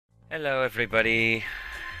Hello everybody,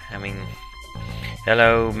 I mean,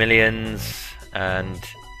 hello millions and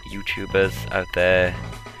YouTubers out there.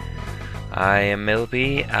 I am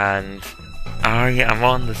Milby and I am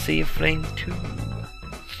on the Sea of Flame 2.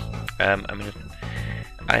 I'm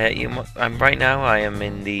right now I am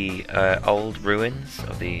in the old ruins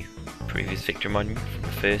of the previous victory monument from the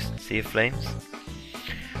first Sea of Flames.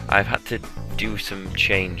 I've had to do some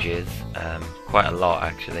changes, quite a lot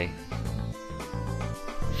actually.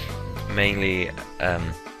 Mainly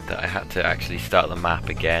that I had to actually start the map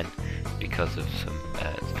again because of some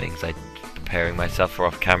things I preparing myself for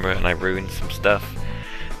off camera, and I ruined some stuff.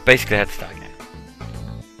 Basically I had to start again.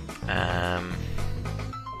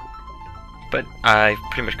 But I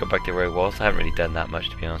pretty much got back to where I was. I haven't really done that much,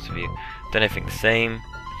 to be honest with you. Done anything the same.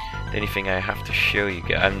 The only thing I have to show you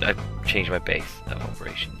guys, and I've changed my base of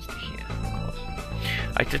operations to here, of course.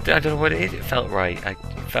 I don't know what it is. It felt right. I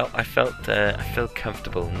feel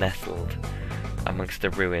comfortable nestled amongst the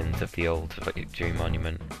ruins of the old victory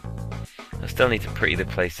monument. I still need to pretty the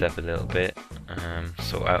place up a little bit,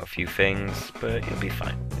 sort out a few things, but it'll be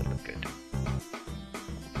fine. It'll look good.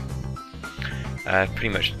 Pretty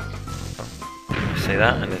much. Say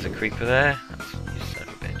that, and there's a creeper there. That's, you son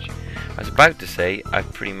of a bitch. I was about to say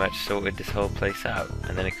I've pretty much sorted this whole place out,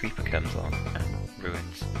 and then a creeper comes along and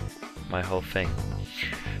ruins my whole thing.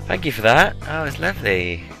 Thank you for that. Oh, it's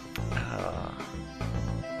lovely. Oh.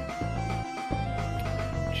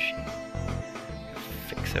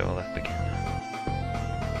 Fix it all up again.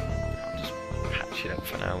 I'll just patch it up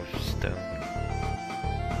for now with stone.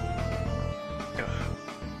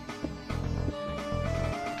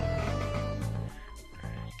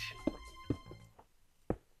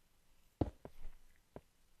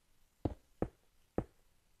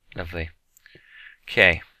 Lovely.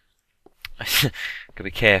 Okay. Gotta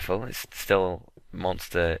be careful. It's still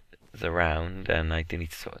monsters around, and I do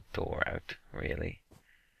need to sort of door out, really.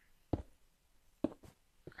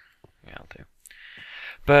 Yeah, I'll do.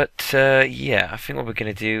 But yeah, I think what we're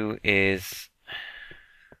gonna do is,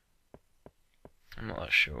 I'm not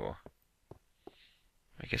that sure.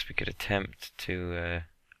 I guess we could attempt to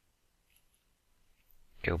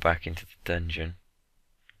go back into the dungeon.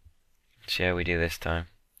 See how we do this time.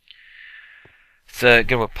 So,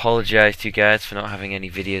 going to apologise to you guys for not having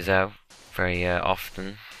any videos out very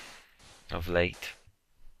often of late.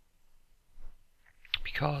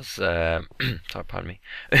 Because, sorry, pardon me.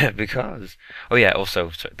 Because, oh yeah, also,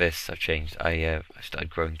 sorry, this I've changed. I started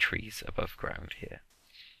growing trees above ground here.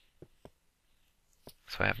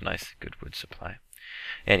 So I have a nice, good wood supply.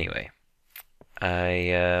 Anyway,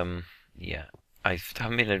 yeah, I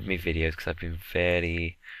haven't been doing my videos because I've been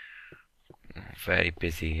very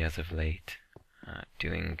busy as of late.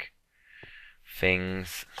 Doing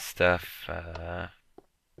things, stuff. I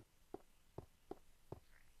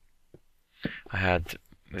had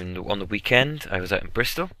on the weekend I was out in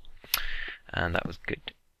Bristol, and that was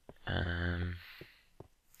good. And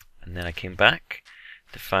then I came back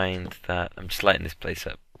to find that I'm just lighting this place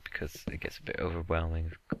up because it gets a bit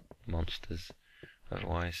overwhelming with monsters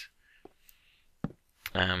otherwise.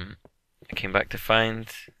 I came back to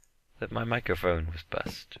find that my microphone was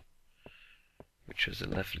bust, which was a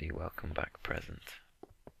lovely welcome back present.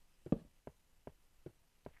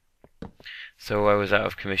 So I was out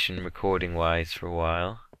of commission recording wise for a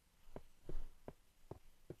while,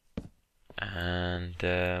 and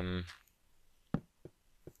that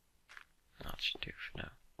should do for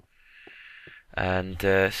now. And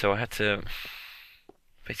so I had to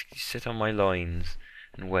basically sit on my loins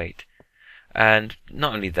and wait. And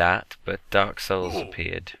not only that, but Dark Souls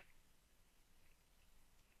appeared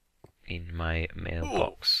in my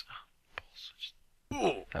mailbox.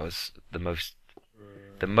 That was the most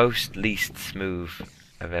least smooth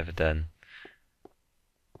I've ever done.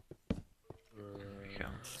 There we go.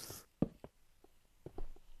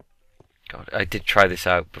 God, I did try this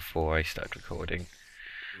out before I started recording.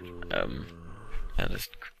 And this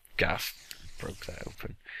gas broke that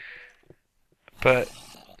open. But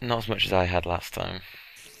not as much as I had last time.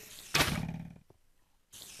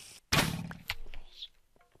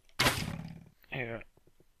 Yeah.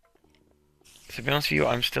 To be honest with you,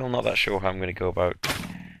 I'm still not that sure how I'm going to go about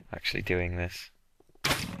actually doing this.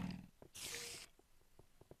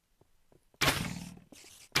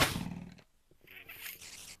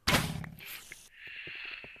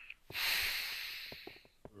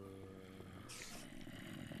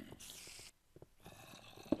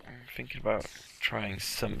 I'm thinking about trying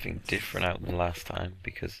something different out than last time,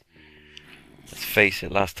 because let's face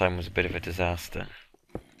it, last time was a bit of a disaster.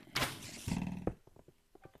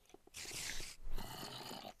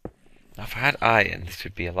 had iron, this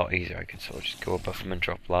would be a lot easier. I could sort of just go above them and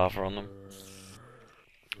drop lava on them.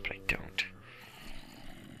 But I don't.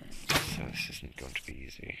 So this isn't going to be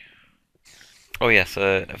easy. Oh yes,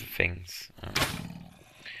 other things.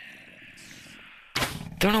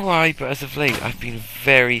 Don't know why, but as of late I've been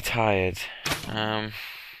very tired. I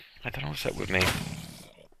don't know what's up with me.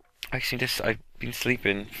 I've been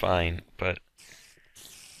sleeping fine, but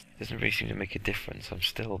it doesn't really seem to make a difference. I'm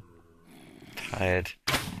still tired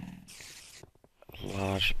a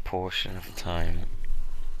large portion of the time.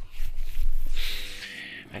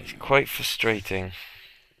 And it's quite frustrating.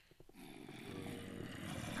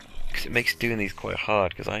 Because it makes doing these quite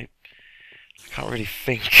hard, because I can't really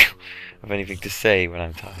think of anything to say when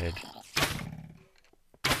I'm tired.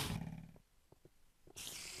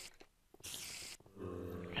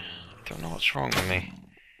 I don't know what's wrong with me.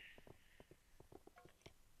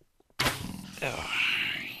 Ugh.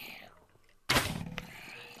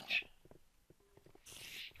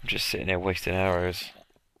 I'm just sitting there wasting arrows.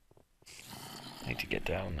 I need to get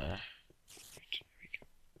down there.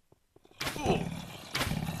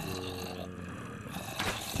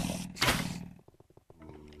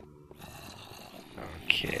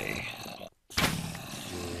 Okay.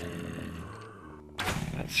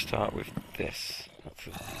 Let's start with this. That's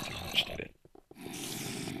too much, did it?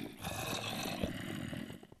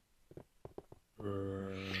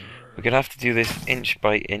 We're gonna have to do this inch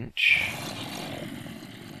by inch.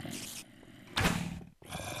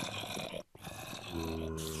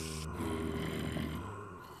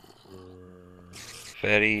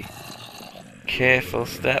 Very careful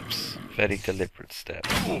steps, very deliberate steps.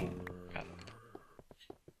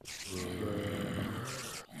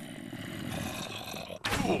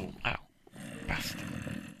 Ow, bastard.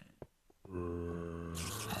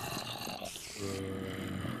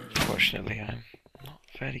 Fortunately, I'm not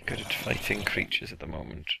very good at fighting creatures at the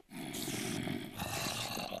moment.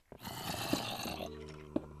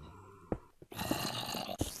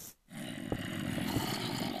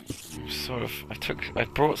 I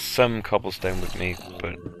brought some cobblestone with me,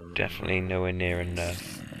 but definitely nowhere near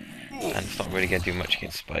enough. And it's not really going to do much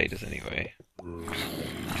against spiders anyway.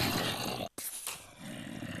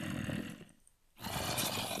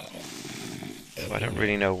 So I don't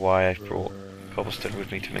really know why I brought cobblestone with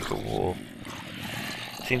me to make a wall.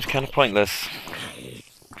 Seems kind of pointless.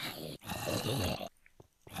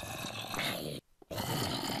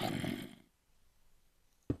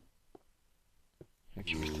 Thank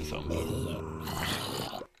you, Mr. Zombie.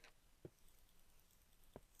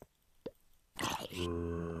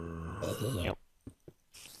 Yep.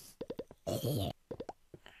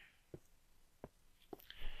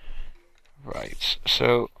 Right,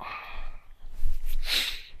 so...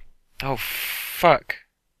 Oh, fuck!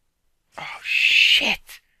 Oh,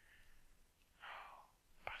 shit! Oh,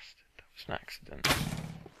 bastard, that was an accident.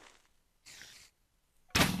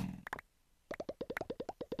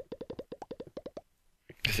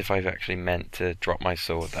 As if I've actually meant to drop my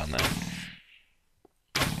sword down there.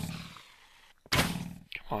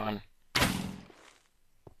 Come on.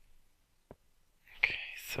 Okay,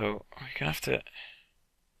 so we're gonna have to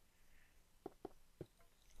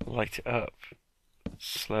light it up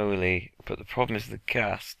slowly, but the problem is the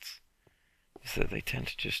ghasts is that they tend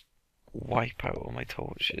to just wipe out all my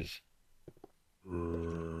torches.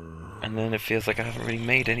 And then it feels like I haven't really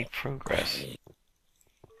made any progress.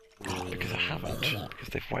 Because I haven't, because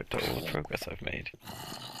they've wiped out all the progress I've made.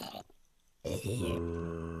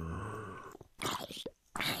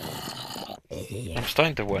 I'm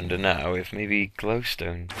starting to wonder now if maybe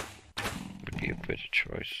glowstone would be a better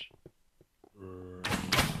choice.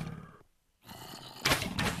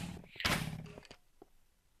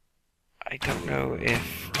 I don't know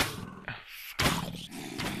if...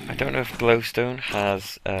 I don't know if glowstone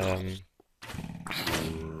has a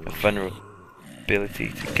vulnerability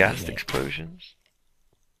to gas explosions.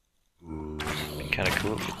 It'd be kind of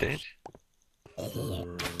cool if it did.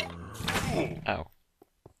 Ow.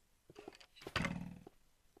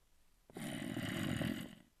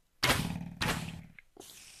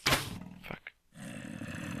 Fuck.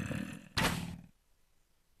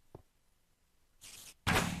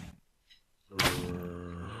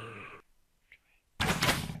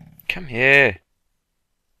 Come here.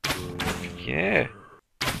 Come here.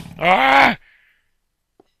 Ah!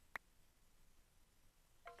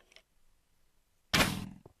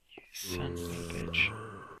 You son of a bitch.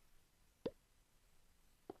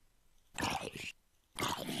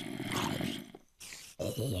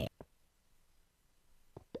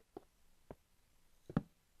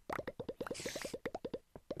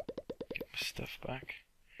 Get my stuff back.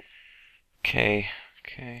 Okay,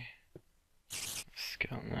 okay. Let's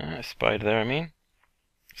go on that. A spider there, I mean.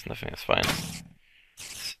 It's nothing, that's fine.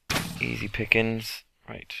 It's easy pickings.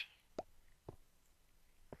 Right.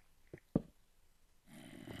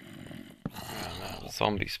 Oh, no,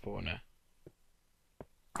 zombie spawner.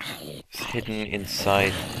 It's hidden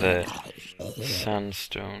inside the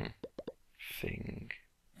sandstone thing.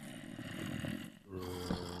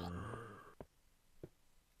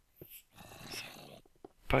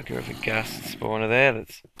 Bugger of a gas spawner there,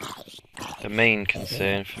 that's the main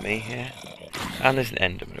concern for me here. And there's an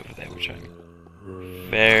enderman over there, which I'm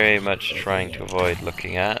very much trying to avoid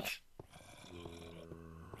looking at.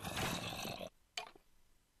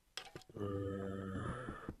 Maybe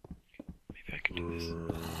I can do this.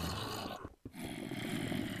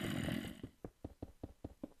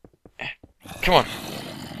 Come on!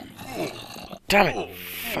 Damn it!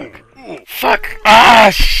 Fuck! Fuck! Ah,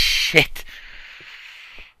 shit!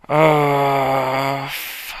 Oh,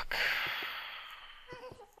 fuck.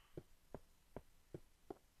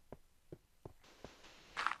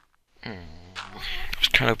 I was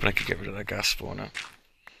kind of hoping I could get rid of that gas spawner.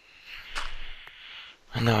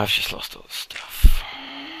 And now I've just lost all the stuff.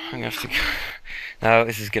 I'm gonna have to go. Now,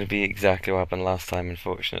 this is gonna be exactly what happened last time,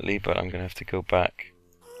 unfortunately, but I'm gonna have to go back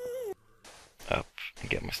up and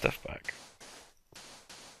get my stuff back.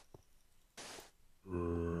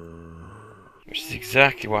 Which is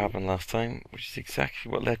exactly what happened last time, which is exactly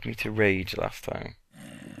what led me to rage last time.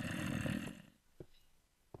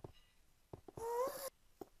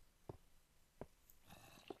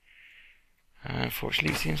 And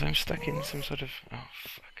unfortunately, it seems I'm stuck in some sort of... oh,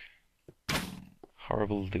 fuck.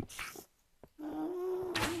 Horrible loop.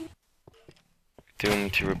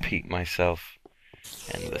 Doomed to repeat myself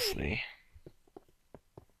endlessly.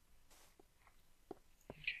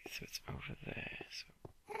 Okay, so it's over there, so...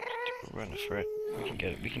 run for it. We can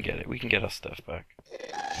get it. We can get it. We can get our stuff back.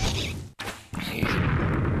 Easy.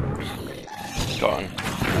 Got on.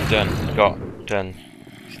 Done. Got. Done.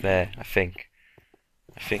 It's there. I think.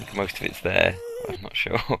 I think most of it's there. But I'm not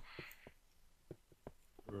sure. I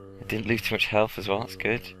didn't lose too much health as well. That's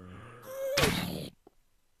good.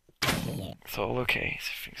 It's all okay.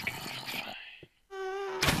 Everything's good.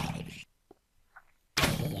 Everything's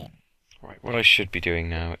fine. Right. What I should be doing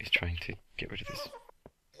now is trying to get rid of this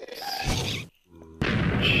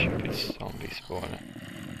stupid zombie spawner.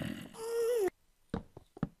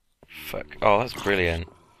 Fuck. Oh, that's brilliant.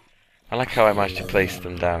 I like how I managed to place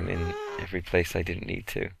them down in every place I didn't need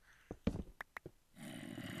to.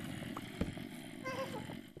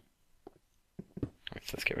 Right,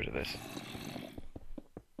 so let's get rid of this.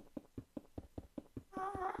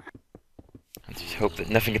 And just hope that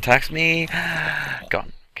nothing attacks me.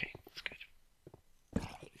 Gone. Okay, that's good.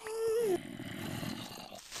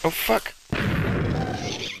 Oh, fuck!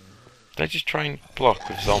 Did I just try and block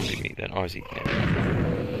with zombie meat then? Oh, I was eating it.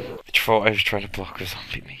 I thought I was trying to block with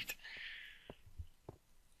zombie meat.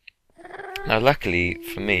 Now, luckily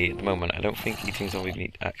for me, at the moment, I don't think eating zombie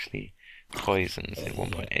meat actually poisons at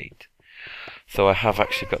 1.8. So I have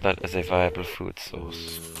actually got that as a viable food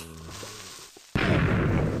source.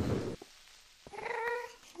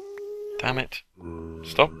 Damn it.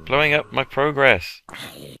 Stop blowing up my progress.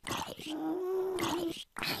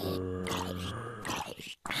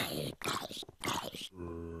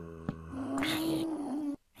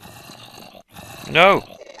 No!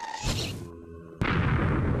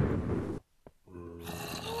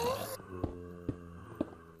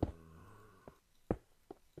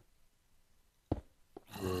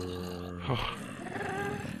 Oh.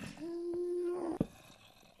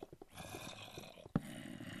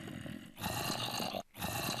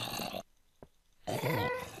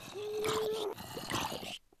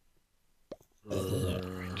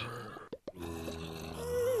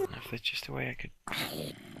 If there's just a way I could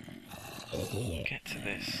get to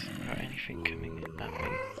this without anything coming at me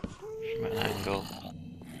from an angle,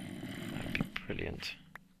 that'd be brilliant.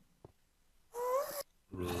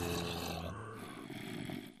 Okay,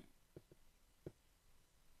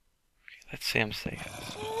 let's see I'm safe.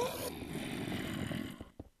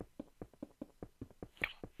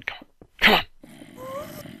 Come on, come on, come on!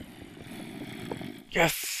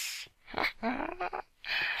 Yes!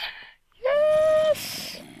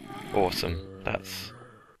 Yes! Awesome.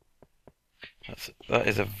 That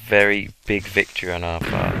is a very big victory on our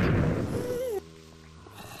part.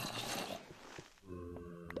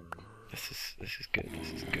 This is good.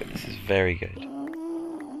 This is good. This is very good.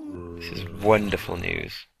 This is wonderful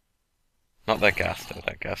news. Not that gas though.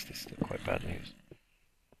 That gas is still quite bad news.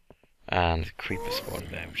 And creeper spawn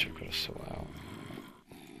there, which I've got to sort out.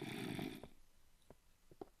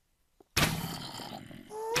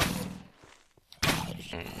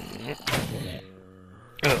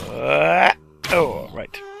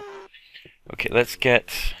 let's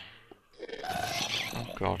get... Oh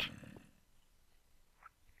god.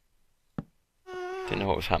 Didn't know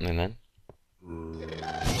what was happening then.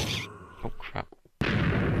 Oh crap.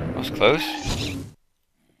 That was close.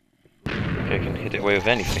 Okay, I can hit it away with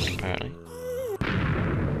anything apparently.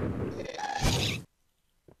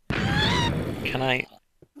 Can I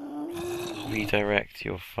redirect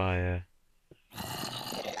your fire?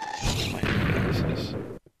 My goodness.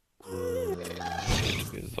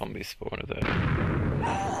 There's a zombie spawner there.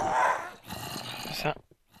 What's that?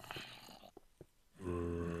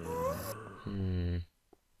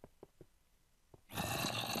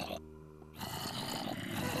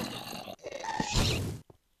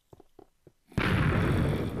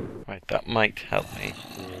 Right, that might help me.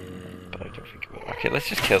 But I don't think it will. Okay, let's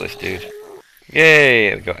just kill this dude. Yay!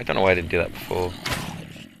 There we go. I don't know why I didn't do that before.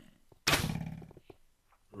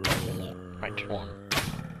 Right, one.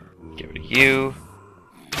 Get rid of you.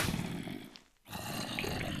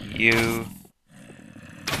 Get rid of you.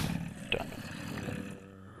 Done.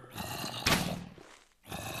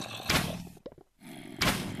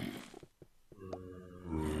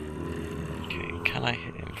 Okay, can I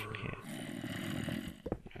hit him from here?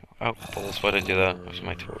 No. Oh, balls, why did I do that? That's what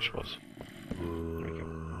my torch was. There we go.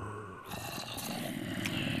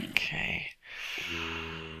 Okay.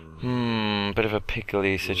 Bit of a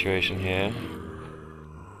pickly situation here.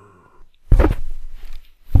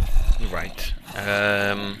 Right.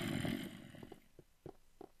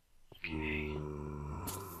 Okay.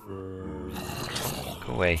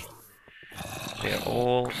 Go away. They're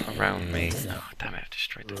all around me. Oh, damn it, I've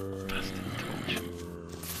destroyed the bastard torch.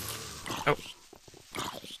 Oh.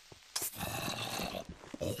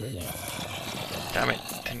 Damn it,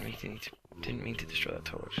 didn't mean to destroy that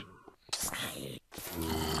torch.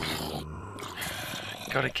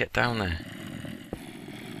 Gotta get down there.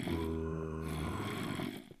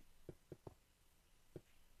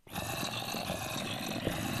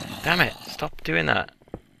 Damn it, stop doing that.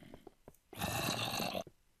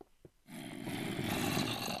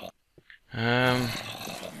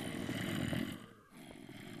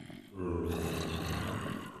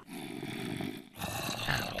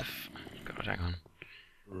 God, hang on.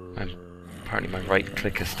 Apparently my right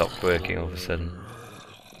clicker stopped working all of a sudden.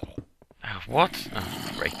 Oh, what?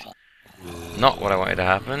 Oh, great. Not what I wanted to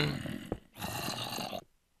happen.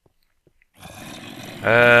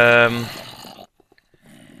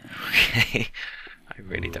 Okay. I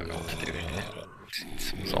really don't know what to do here.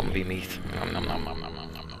 Some zombie meat. Nom nom nom nom nom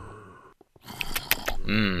nom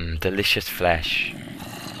nom. Delicious flesh.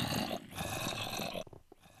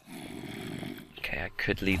 Okay, I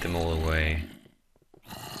could lead them all away.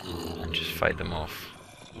 And just fight them off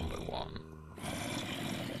one by one.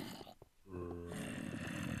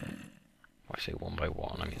 When I say one by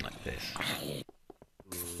one, I mean like this.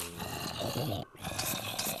 Oh,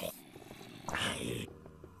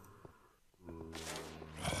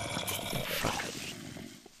 fuck.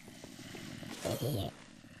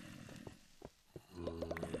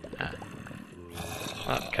 Ah.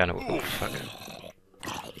 That kind of... Oh, fuck.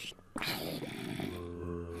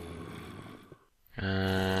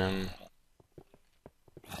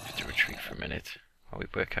 Just to retreat for a minute while we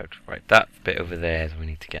work out. Right, that bit over there is what we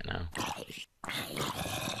need to get now.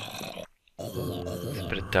 There's a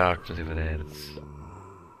bit of darkness over there that's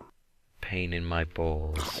pain in my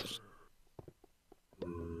balls.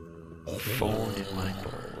 Thorn in my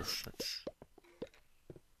balls. That's...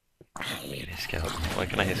 I can hear skeletons. Why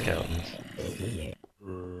can I hear skeletons?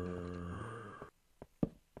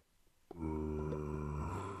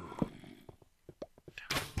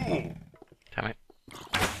 Damn it.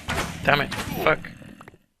 Damn it. Fuck.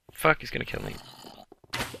 Fuck, he's gonna kill me.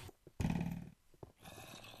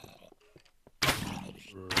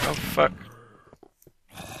 Oh, fuck.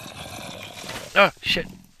 Oh, shit.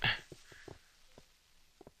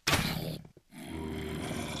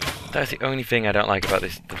 That's the only thing I don't like about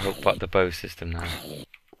this, the bow system now.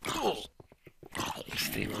 It's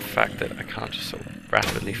the fact that I can't just sort of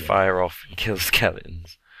rapidly fire off and kill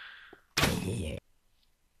skeletons.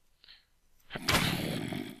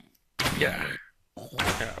 Yeah.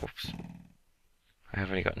 Oops. I have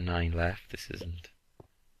only got 9 left. This is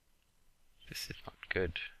not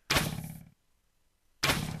good.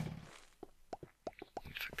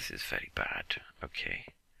 In fact, this is very bad. Okay.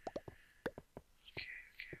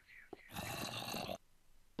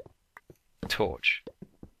 Torch.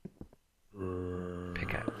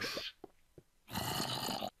 Pickaxe.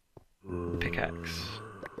 Pickaxe.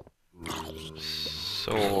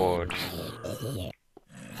 Sword.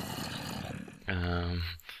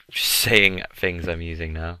 Just saying things I'm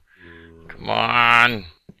using now. Come on!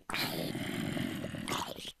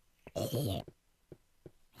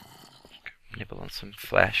 Nibble on some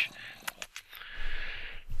flesh.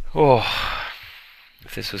 Oh,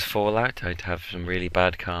 if this was Fallout, I'd have some really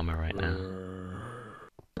bad karma right now.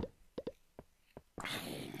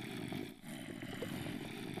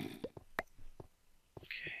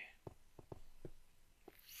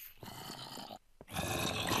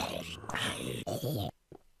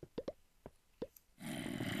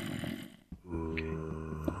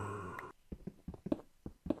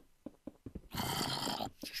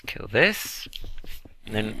 Just kill this,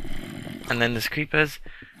 and then there's creepers,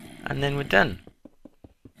 and then we're done.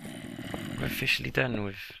 We're officially done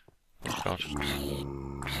with, oh God,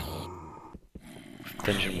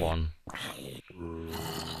 Dungeon 1.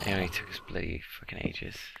 It only took us bloody fucking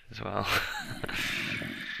ages as well.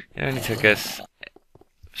 It only took us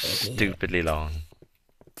stupidly long.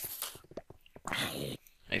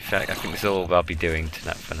 In fact, I think this is all I'll be doing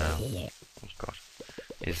tonight for now. Oh God,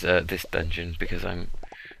 is this dungeon, because I'm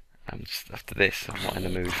just, after this I'm not in the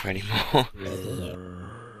mood for any more.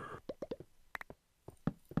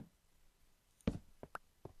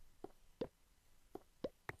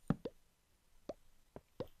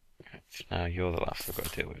 Now you're the last I've got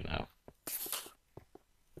to deal with now.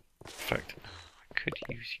 In fact, I could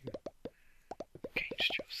use you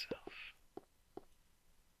against yourself.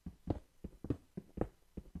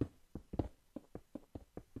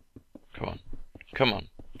 Come on. Come on.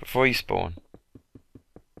 Before you spawn.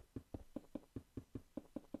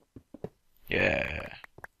 Yeah.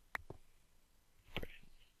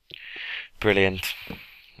 Brilliant.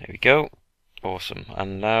 There we go. Awesome.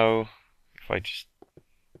 And now, if I just,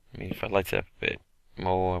 if I light it up a bit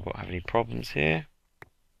more, I won't have any problems here.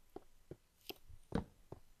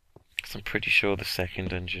 Because I'm pretty sure the second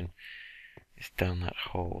dungeon is down that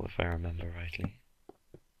hole, if I remember rightly.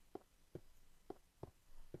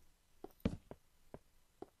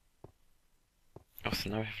 Oh, so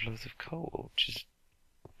now we have loads of coal, which is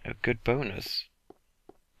a good bonus.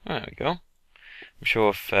 Oh, there we go. I'm sure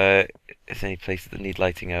if there's any places that need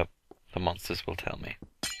lighting up, the monsters will tell me.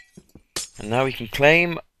 And now we can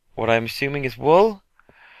claim what I'm assuming is wool.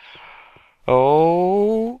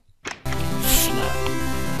 Oh, snap.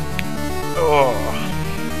 Oh,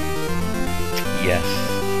 yes,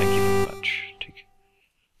 thank you very much. Take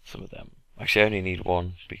some of them. Actually, I only need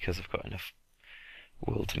one because I've got enough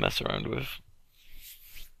wool to mess around with.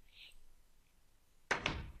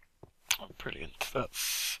 Oh, brilliant,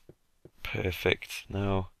 that's perfect.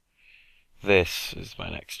 Now, this is my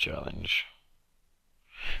next challenge.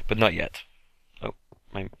 But not yet.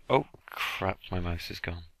 Oh crap, my mouse is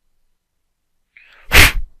gone.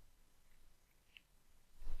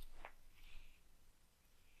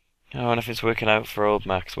 Oh, nothing's working out for old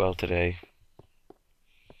Maxwell today.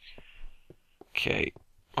 Okay,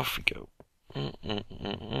 off we go. I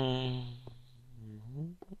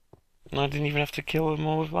didn't even have to kill them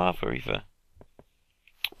all with lava either.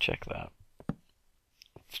 Check that.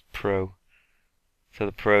 It's pro. So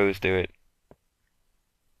the pros do it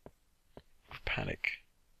with panic.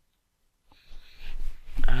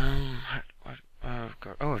 Oh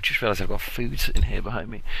God! Oh, I've just realised I've got food sitting here behind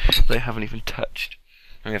me that I haven't even touched.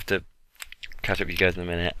 I'm gonna have to catch up with you guys in a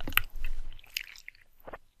minute.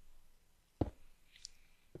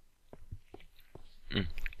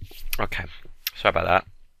 Okay, sorry about that.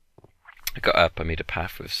 I got up. I made a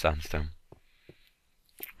path with sandstone.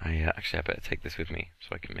 Actually, I better take this with me so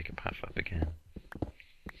I can make a path up again.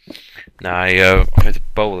 Now I had a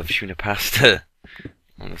bowl of tuna pasta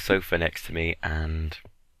on the sofa next to me, and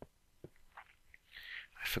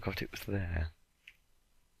I forgot it was there.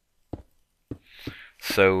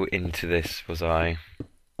 So into this was I.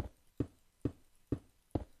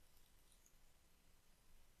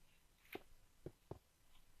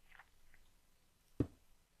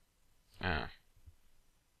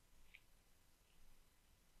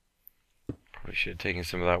 Probably should have taken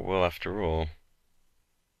some of that wool after all.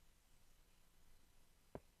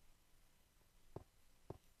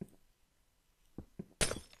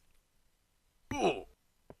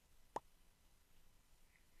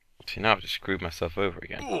 See, now I've just screwed myself over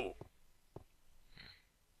again.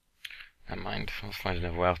 Never mind, I'll find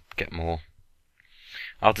another way, I'll get more.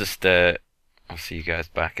 I'll just, I'll see you guys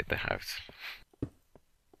back at the house.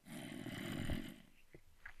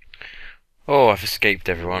 Oh, I've escaped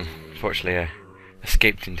everyone. Fortunately, I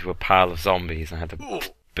escaped into a pile of zombies and I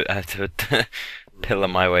had to pillar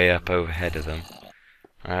my way up overhead of them.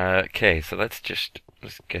 Okay, so let's get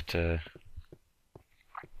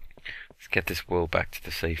this wool back to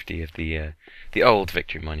the safety of the old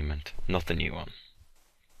Victory Monument, not the new one.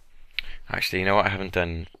 Actually, you know what I haven't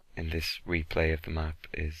done in this replay of the map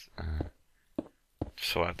is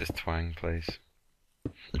sort out this twang place.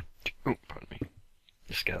 Oh, pardon me.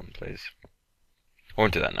 the skeleton, please. I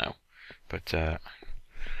won't do that now, but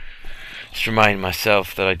just remind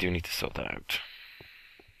myself that I do need to sort that out.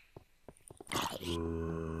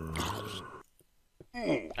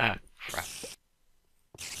 Ah, crap.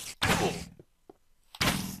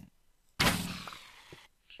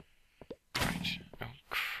 Right. Oh,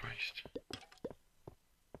 Christ.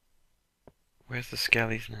 Where's the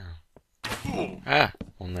skellies now? Ah,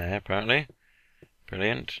 one there, apparently.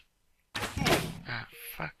 Brilliant. Ah,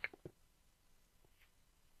 fuck.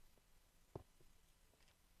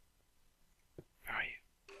 Where are you?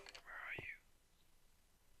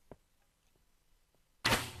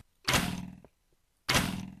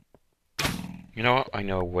 You know what? I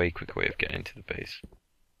know a way quicker way of getting into the base.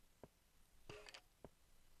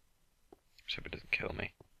 Just hope it doesn't kill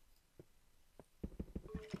me.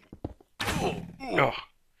 Oh.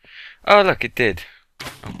 Oh, look, it did.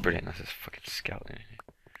 Oh, brilliant. That's a fucking skeleton in here.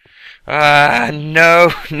 Ah,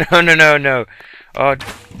 no. No, no, no, no. Oh,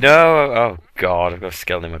 no. Oh, God. I've got a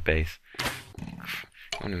skeleton in my base. You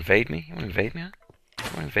want to invade me? You want to invade me, huh? You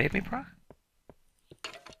want to invade me, bro?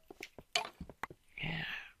 Yeah.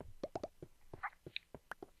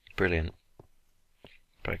 Brilliant.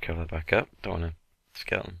 Better cover that back up. Don't want a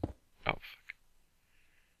skeleton. Oh,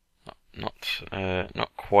 fuck.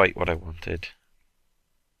 Not quite what I wanted.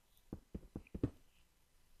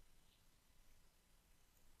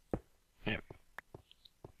 Yeah.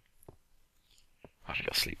 I've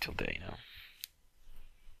got to sleep till day now.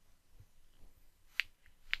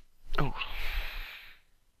 Oh.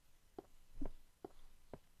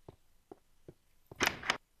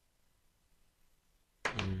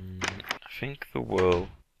 I think the wool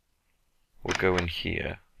will go in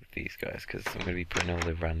here with these guys, because I'm going to be putting all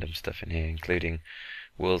the random stuff in here, including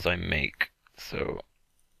wools I make. So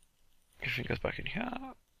everything goes back in here.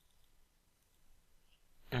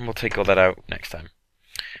 And we'll take all that out next time.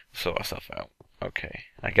 Sort ourselves out. Okay,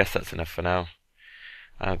 I guess that's enough for now.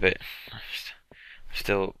 I'm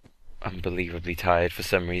still unbelievably tired for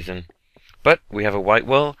some reason. But we have a white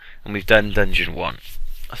wool, and we've done Dungeon 1.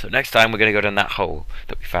 So next time we're going to go down that hole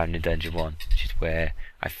that we found in Dungeon 1, which is where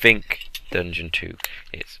I think Dungeon 2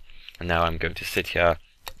 is. And now I'm going to sit here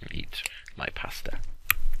and eat my pasta.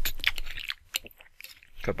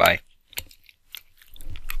 Goodbye.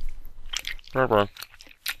 Bye-bye.